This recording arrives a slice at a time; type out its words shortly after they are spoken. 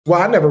Well,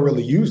 I never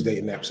really used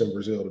dating apps in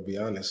Brazil, to be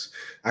honest.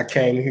 I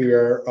came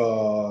here,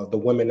 the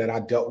women that I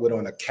dealt with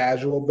on a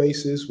casual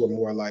basis were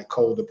more like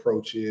cold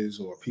approaches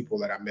or people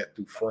that I met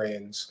through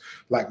friends.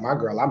 Like my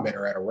girl, I met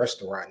her at a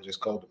restaurant and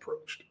just cold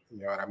approached.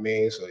 You know what I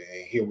mean? So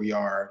and here we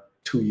are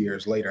 2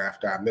 years later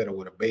after I met her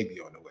with a baby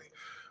on the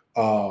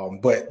way.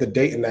 But the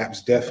dating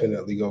apps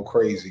definitely go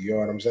crazy. You know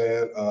what I'm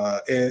saying?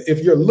 And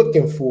if you're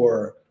looking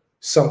for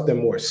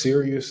something more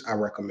serious, I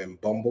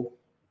recommend Bumble.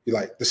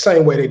 Like the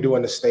same way they do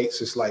in the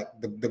States, it's like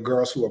the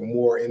girls who are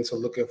more into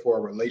looking for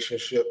a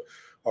relationship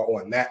are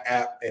on that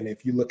app. And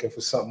if you're looking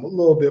for something a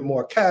little bit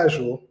more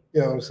casual,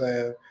 you know what I'm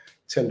saying?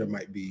 Tinder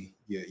might be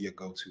your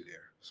go-to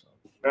there. So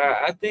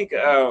I think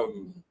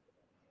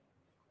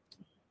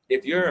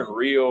if you're in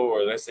Rio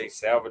or let's say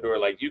Salvador,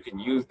 like you can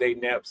use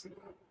dating apps,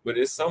 but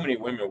there's so many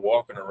women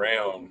walking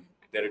around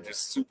that are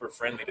just super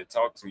friendly to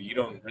talk to. You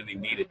don't really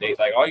need a date.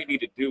 Like all you need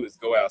to do is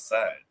go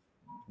outside.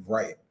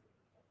 right.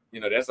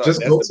 That's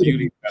Just that's go the to the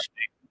beauty about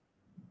beach.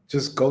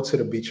 Just go to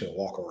the beach and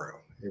walk around.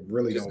 It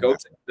really just don't go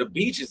matter. to the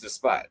beach is the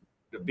spot.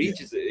 The Yeah.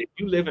 beach is if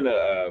you live in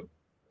well,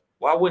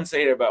 I wouldn't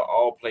say that about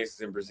all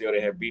places in Brazil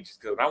that have beaches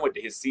because when I went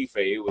to Recife,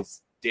 it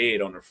was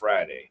dead on a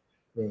Friday.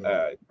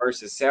 Mm.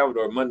 Versus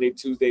Salvador, Monday,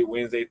 Tuesday,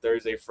 Wednesday,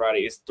 Thursday,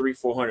 Friday, it's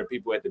 300-400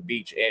 people at the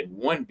beach at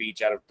one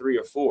beach out of three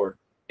or four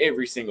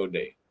every single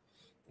day.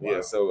 Yeah,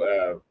 Wow.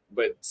 so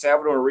but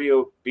Salvador and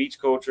Rio beach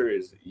culture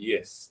is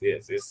yes,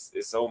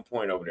 it's on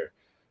point over there.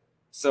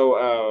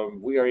 So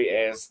we already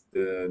asked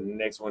the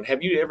next one.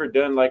 Have you ever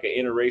done like an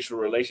interracial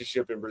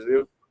relationship in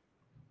Brazil?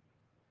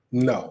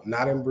 No,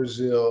 not in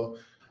Brazil.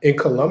 In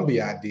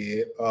Colombia, I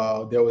did.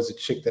 There was a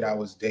chick that I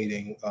was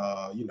dating,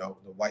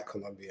 the white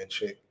Colombian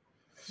chick.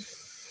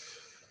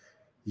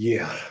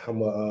 Yeah, I'm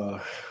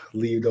gonna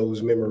leave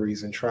those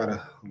memories and try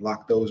to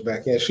lock those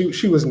back in.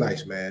 She was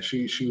nice, man.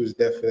 She was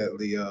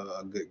definitely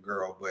a good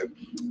girl, but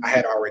I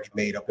had already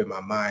made up in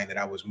my mind that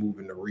I was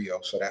moving to Rio,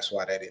 so that's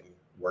why that didn't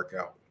work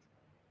out.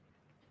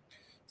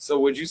 So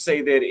would you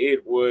say that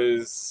it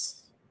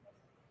was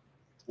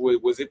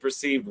it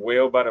perceived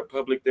well by the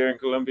public there in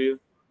Colombia?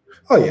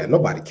 Oh yeah,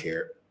 nobody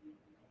cared.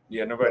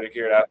 Yeah, No. nobody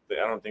cared. I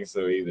don't think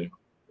so either.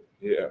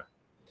 Yeah.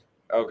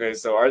 Okay,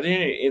 so are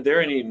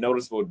there any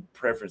noticeable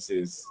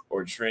preferences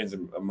or trends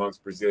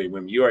amongst Brazilian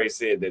women? You already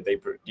said that do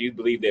you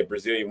believe that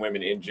Brazilian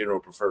women in general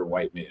prefer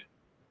white men?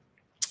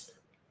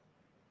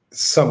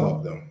 Some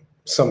of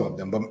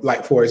them, but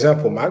like for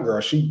example, my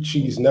girl,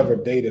 she's never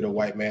dated a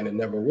white man and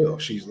never will.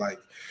 She's like,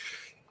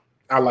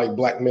 I like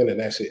black men and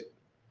that's it.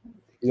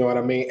 You know what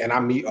I mean? And I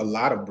meet a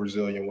lot of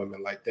Brazilian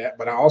women like that,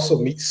 but I also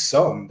meet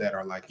some that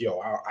are like, yo,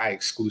 I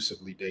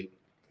exclusively date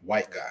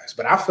white guys.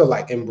 But I feel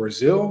like in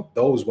Brazil,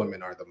 those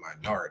women are the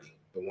minority.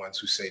 The ones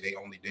who say they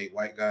only date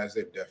white guys,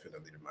 they're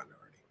definitely the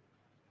minority.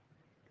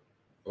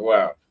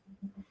 Wow.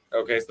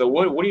 Okay, so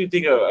what do you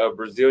think a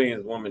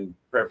Brazilian woman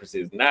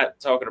preferences? Not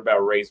talking about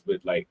race, but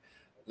like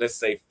let's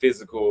say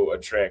physical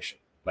attraction.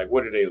 Like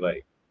what do they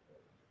like?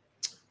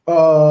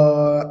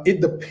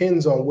 It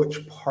depends on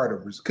which part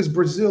of Brazil, because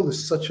Brazil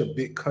is such a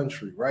big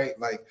country, right?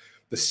 Like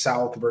the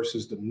South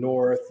versus the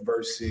North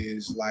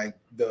versus like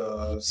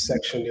the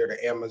section near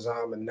the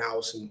Amazon and now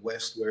it's in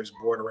West where it's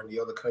bordering the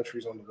other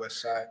countries on the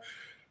West side.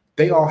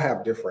 They all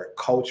have different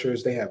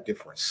cultures, they have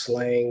different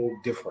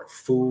slang, different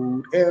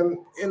food, and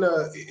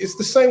it's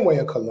the same way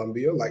in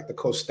Colombia. Like the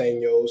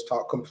costeños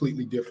talk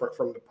completely different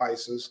from the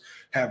paisas,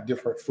 have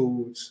different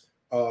foods.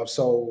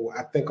 So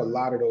I think a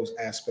lot of those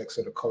aspects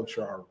of the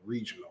culture are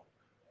regional.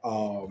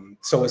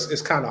 So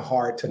it's kind of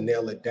hard to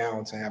nail it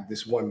down to have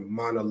this one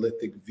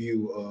monolithic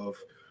view of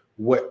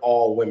what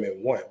all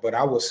women want. But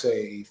I would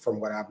say, from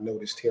what I've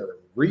noticed here in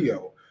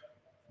Rio,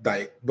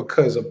 like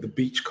because of the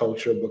beach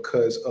culture,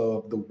 because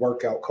of the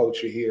workout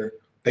culture here,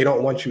 they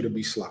don't want you to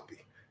be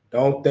sloppy.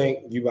 Don't think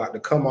you about to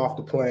come off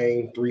the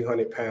plane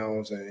 300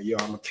 pounds and yo,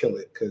 I'm gonna kill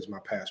it because my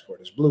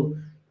passport is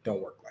blue.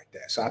 Don't work like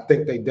that. So I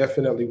think they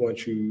definitely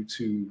want you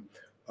to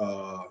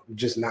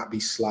just not be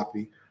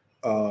sloppy.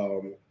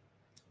 Um,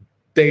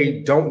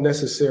 they don't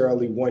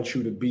necessarily want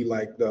you to be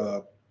like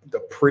the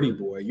pretty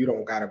boy. You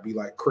don't got to be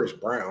like Chris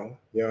Brown.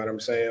 You know what I'm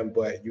saying?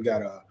 But you got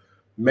to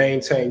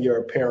maintain your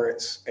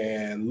appearance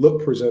and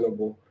look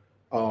presentable.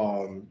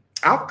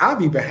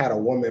 I've even had a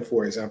woman,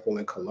 for example,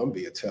 in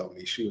Colombia tell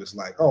me, she was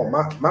like, "Oh,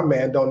 my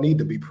man don't need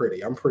to be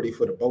pretty. I'm pretty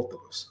for the both of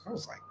us." I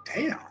was like,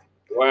 "Damn,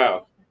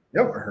 Wow.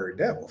 never heard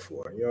that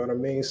before." You know what I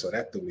mean? So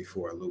that threw me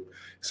for a loop.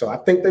 So I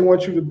think they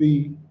want you to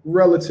be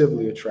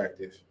relatively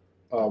attractive,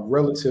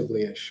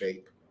 relatively in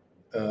shape.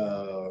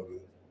 Um,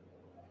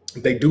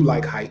 they do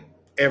like height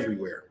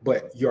everywhere,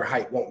 but your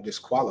height won't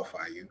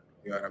disqualify you.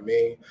 You know what I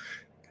mean?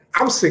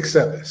 I'm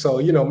 6'7",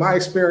 so my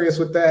experience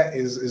with that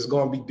is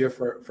going to be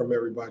different from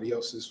everybody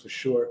else's for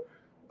sure.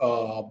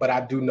 But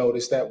I do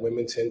notice that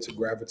women tend to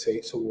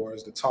gravitate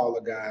towards the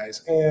taller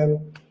guys,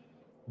 and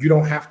you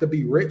don't have to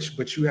be rich,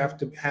 but you have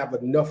to have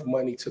enough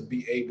money to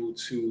be able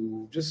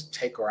to just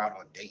take her out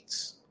on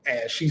dates.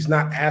 And she's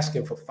not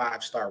asking for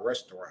 5-star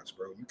restaurants,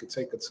 bro. You could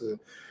take her to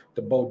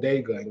the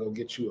bodega and go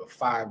get you a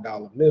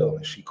 $5 meal,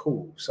 and she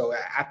cool. So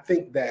I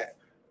think that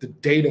the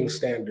dating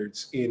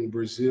standards in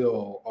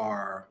Brazil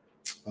are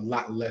a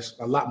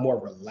lot more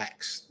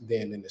relaxed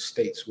than in the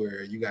States,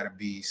 where you got to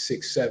be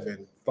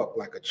 6'7", fuck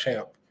like a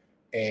champ,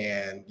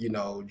 and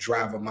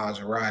drive a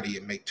Maserati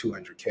and make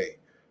 200K.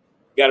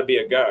 Got to be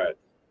a god.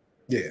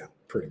 Yeah,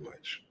 pretty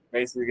much.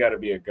 Basically, got to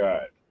be a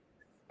god.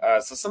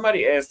 So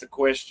somebody asked a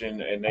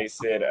question, and they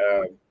said,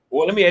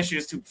 "Well, let me ask you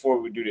this too before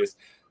we do this.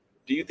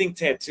 Do you think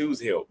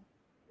tattoos help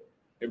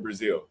in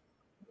Brazil?"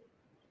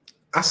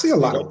 I see a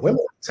lot of women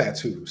with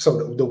tattoos.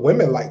 So the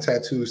women like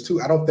tattoos too.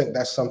 I don't think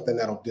that's something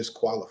that'll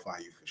disqualify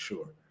you for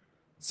sure.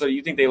 So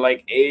you think they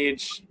like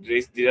edge?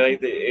 Do they like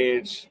the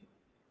edge?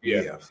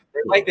 Yeah.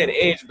 They like that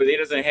edge, but it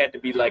doesn't have to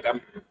be like I'm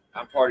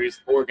part of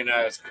this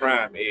organized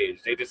crime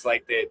edge. They just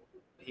like that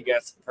he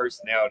got some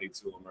personality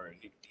to him, or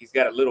he's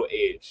got a little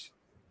edge.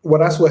 Well,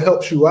 that's what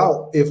helps you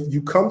out. If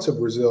you come to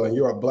Brazil and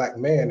you're a black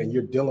man and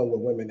you're dealing with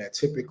women that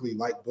typically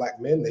like black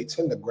men, they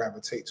tend to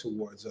gravitate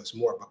towards us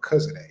more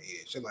because of that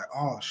edge. They're like,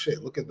 oh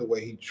shit, look at the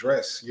way he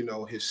dressed,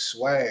 his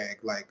swag,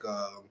 like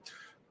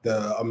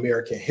the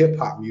American hip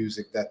hop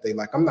music that they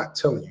like. I'm not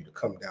telling you to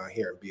come down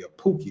here and be a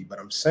pookie, but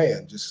I'm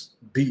saying just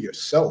be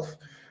yourself.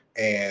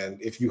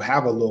 And if you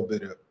have a little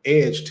bit of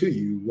edge to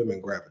you, women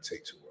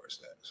gravitate towards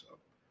that. So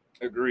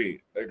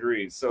agreed.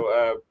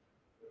 So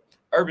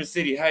Urban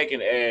City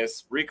Hiking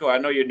asks, Rico, I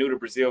know you're new to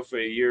Brazil for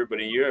a year, but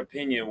in your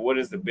opinion, what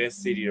is the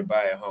best city to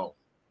buy a home?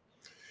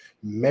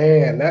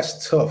 Man,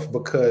 that's tough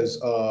because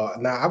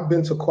now I've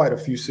been to quite a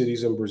few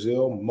cities in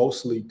Brazil,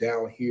 mostly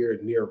down here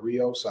near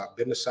Rio. So I've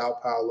been to Sao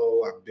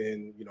Paulo. I've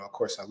been, of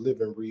course, I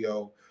live in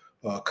Rio,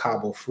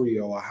 Cabo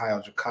Frio,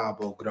 Arraial de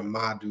Cabo,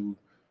 Gramado,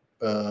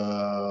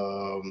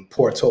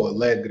 Porto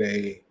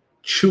Alegre,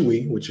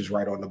 Chuy, which is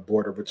right on the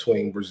border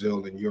between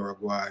Brazil and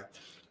Uruguay.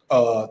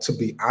 To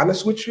be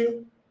honest with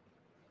you,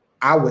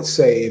 I would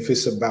say if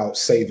it's about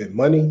saving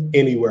money,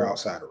 anywhere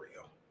outside of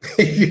Rio.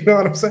 You know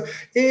what I'm saying?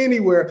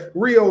 Anywhere.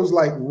 Rio's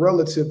like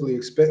relatively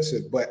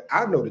expensive, but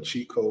I know the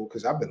cheat code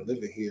because I've been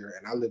living here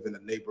and I live in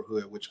a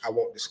neighborhood, which I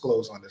won't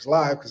disclose on this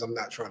live because I'm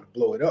not trying to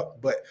blow it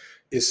up, but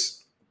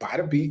it's by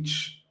the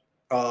beach.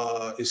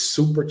 It's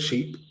super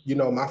cheap.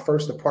 My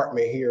first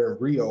apartment here in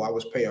Rio, I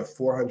was paying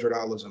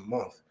 $400 a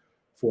month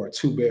for a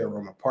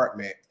 2-bedroom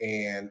apartment,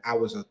 and I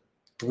was a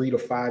 3 to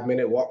 5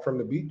 minute walk from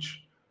the beach.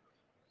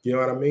 You know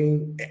what I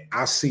mean?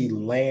 I see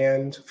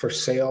land for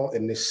sale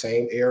in this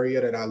same area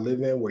that I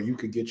live in where you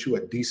could get you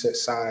a decent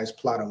sized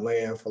plot of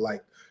land for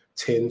like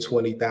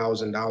 $10,000,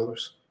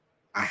 $20,000.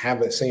 I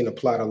haven't seen a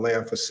plot of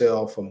land for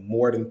sale for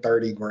more than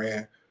 30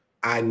 grand.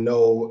 I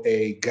know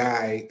the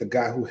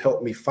guy who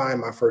helped me find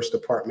my first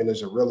apartment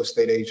is a real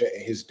estate agent,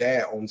 and his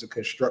dad owns a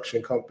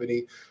construction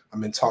company.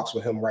 I'm in talks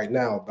with him right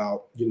now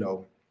about,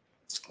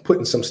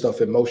 putting some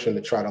stuff in motion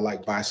to try to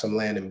like buy some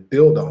land and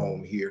build a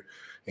home here.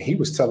 And he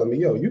was telling me,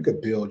 yo, you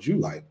could build you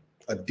like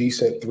a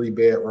decent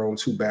 3-bedroom,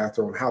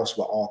 2-bathroom house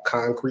with all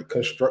concrete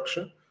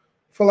construction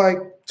for like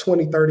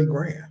 20, 30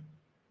 grand.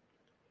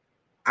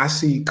 I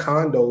see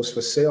condos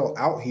for sale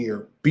out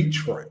here,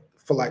 beachfront,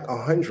 for like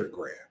 100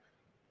 grand.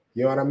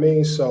 You know what I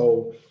mean?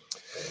 So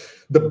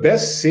the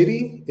best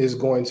city is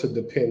going to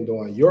depend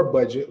on your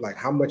budget, like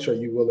how much are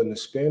you willing to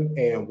spend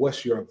and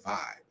what's your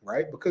vibe,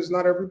 right? Because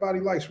not everybody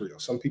likes Rio.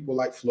 Some people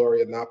like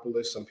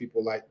Florianopolis. Some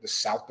people like the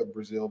south of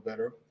Brazil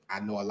better. I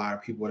know a lot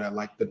of people that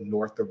like the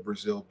north of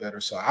Brazil better.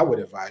 So I would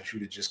advise you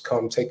to just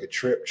come take a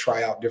trip,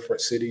 try out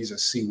different cities and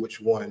see which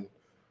one,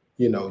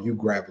 you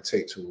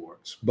gravitate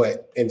towards.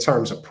 But in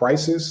terms of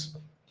prices,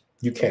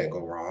 you can't go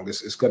wrong.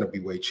 It's going to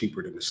be way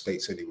cheaper than the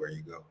States anywhere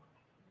you go.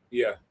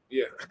 Yeah.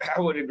 I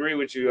would agree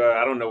with you.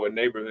 I don't know what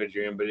neighborhood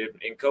you're in, but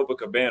in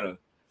Copacabana,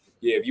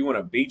 if you want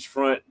a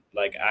beachfront,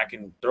 like I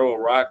can throw a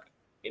rock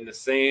in the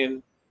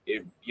sand.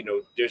 If,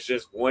 there's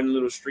just one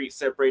little street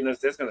separating us,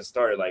 that's going to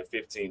start at like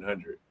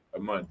 $1,500 a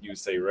month, you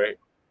say, right?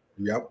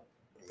 Yep.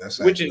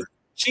 Which is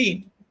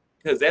cheap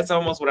because that's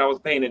almost what I was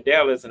paying in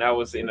Dallas, and I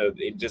was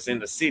just in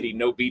the city,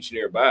 no beach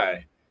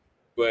nearby.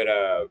 But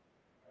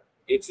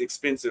it's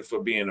expensive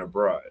for being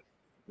abroad.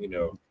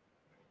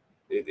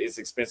 It's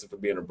expensive for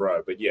being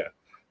abroad. But yeah.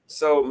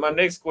 So my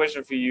next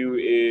question for you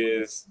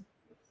is,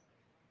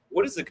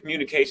 what is the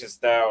communication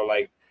style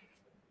like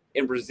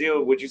in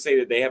Brazil? Would you say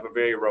that they have a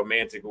very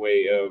romantic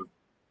way of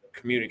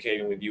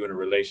communicating with you in a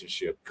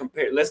relationship?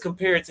 Let's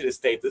compare it to the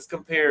States. Let's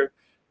compare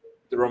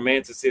the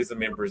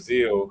romanticism in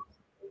Brazil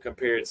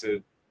compared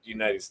to the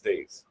United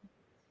States.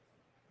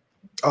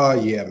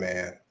 Yeah,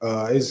 man.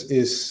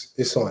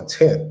 It's on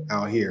 10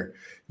 out here.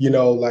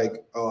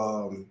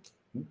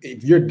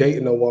 If you're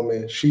dating a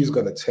woman, she's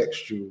gonna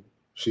text you.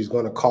 She's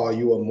gonna call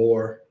you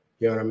more.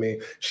 You know what I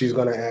mean? She's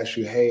gonna ask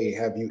you, hey,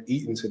 have you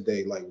eaten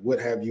today? Like, what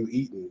have you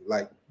eaten?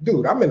 Like,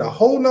 dude, I'm in a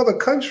whole nother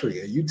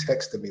country and you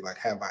texted me like,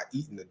 have I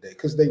eaten today?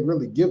 Because they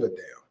really give a damn.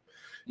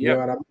 You know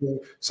what I mean?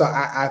 So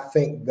I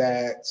think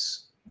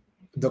that's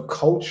the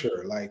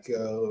culture, like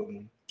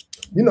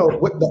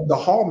what the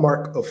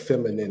hallmark of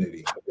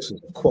femininity. This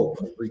is a quote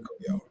from Rico,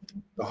 yo.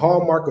 The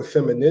hallmark of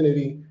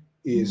femininity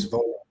is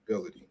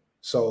vulnerability.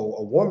 So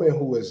a woman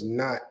who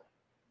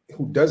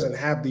doesn't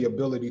have the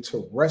ability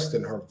to rest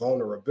in her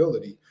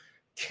vulnerability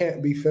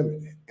can't be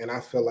feminine. And I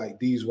feel like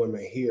these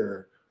women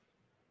here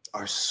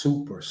are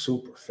super,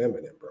 super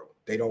feminine, bro.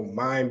 They don't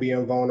mind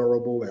being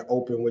vulnerable and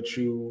open with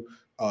you,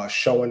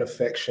 showing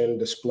affection,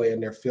 displaying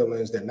their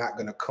feelings. They're not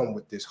going to come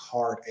with this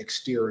hard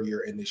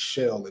exterior and this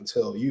shell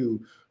until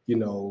you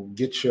know,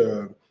 get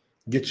your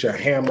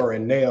hammer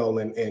and nail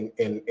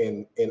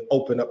and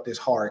open up this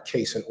hard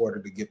case in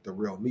order to get the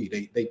real me.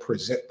 They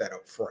present that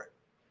up front.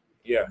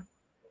 Yeah,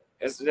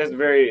 that's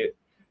very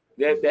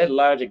that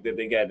logic that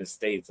they got in the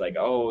States, like,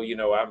 oh, you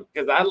know, I'm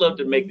because I love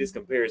to make this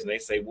comparison. They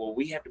say, well,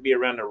 we have to be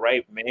around the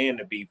right man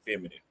to be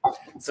feminine.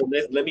 So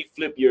let me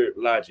flip your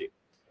logic.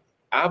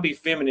 I'll be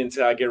feminine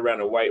until I get around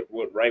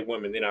the right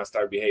woman, then I'll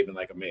start behaving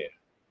like a man.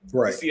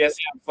 Right. See, that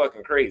sounds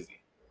fucking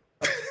crazy.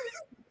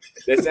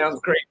 That sounds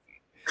crazy.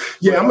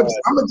 Yeah, I'm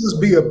gonna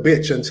just be a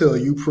bitch until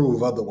you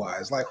prove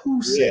otherwise. Like,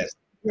 who says? Yeah.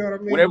 You know what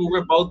I mean? Whenever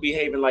we're both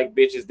behaving like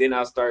bitches, then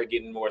I'll start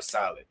getting more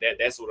solid.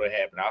 That's what'll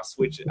happen. I'll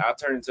switch it. I'll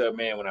turn into a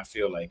man when I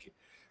feel like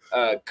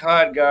it.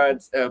 Cod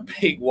Gods,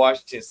 Big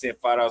Washington sent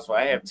 $5 for.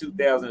 I have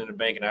 2,000 in the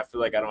bank, and I feel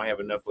like I don't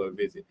have enough for a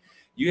visit.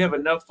 You have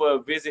enough for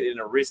a visit and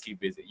a risky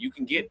visit. You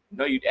can get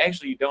you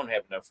don't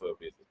have enough for a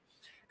visit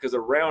because a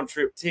round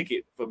trip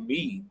ticket for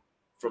me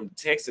from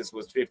Texas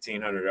was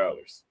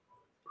 $1,500.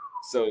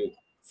 So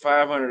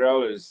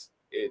 $500,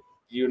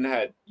 you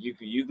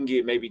can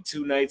get maybe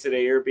 2 nights at an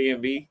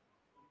Airbnb.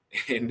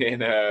 And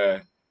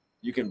then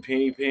you can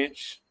penny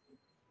pinch.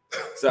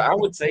 So I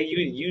would say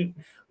you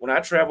when I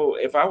travel,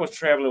 if I was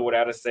traveling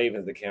without a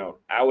savings account,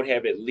 I would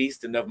have at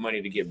least enough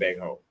money to get back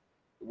home,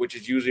 which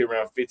is usually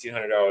around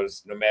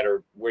 $1,500, no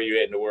matter where you're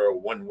at in the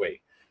world, one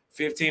way.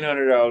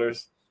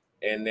 $1,500,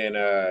 and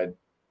then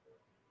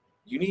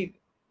you need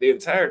the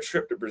entire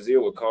trip to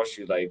Brazil would cost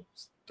you like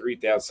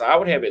 $3,000. So I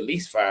would have at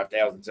least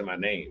 $5,000 to my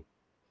name,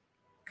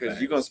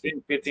 because you're gonna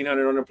spend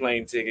 $1,500 on a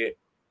plane ticket.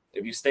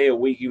 If you stay a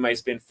week, you might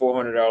spend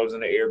 $400 on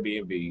the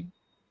Airbnb.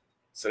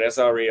 So that's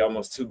already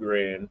almost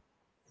 $2,000.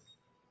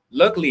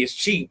 Luckily, it's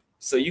cheap,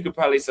 so you could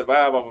probably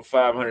survive off of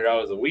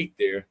 $500 a week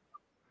there.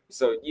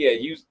 So yeah,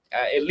 you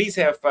at least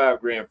have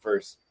 $5,000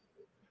 first.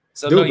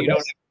 So dude, no, you don't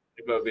have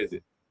to go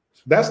visit.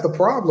 That's the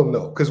problem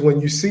though, because when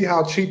you see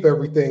how cheap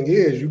everything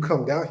is, you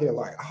come down here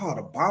like, oh,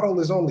 the bottle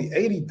is only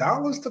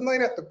 $80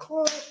 tonight at the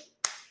club.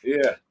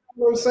 Yeah.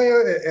 You know what I'm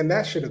saying? And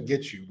that should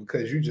get you,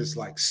 because you just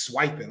like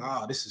swiping.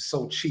 Oh, this is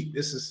so cheap.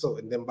 This is so.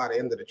 And then by the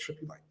end of the trip,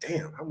 you're like,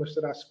 damn, how much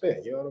did I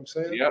spend? You know what I'm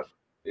saying? Yep.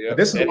 Yeah.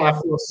 This is why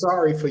I feel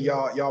sorry for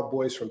y'all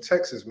boys from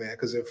Texas, man.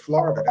 Because in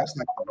Florida, that's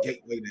like the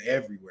gateway to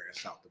everywhere in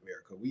South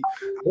America.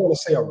 I want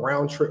to say a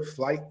round trip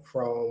flight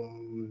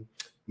from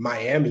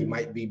Miami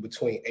might be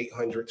between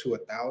 800 to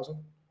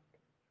 1,000.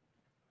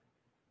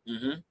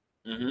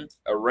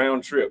 A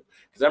round trip,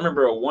 because I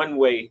remember a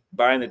one-way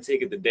buying the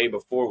ticket the day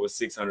before was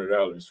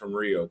 $600 from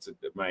Rio to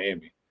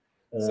Miami.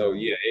 So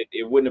yeah,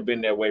 it wouldn't have been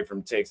that way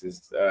from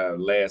Texas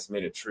last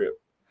minute trip,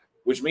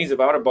 which means if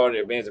I would have bought it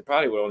in advance, it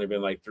probably would have only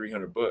been like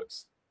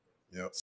 $300. Yep.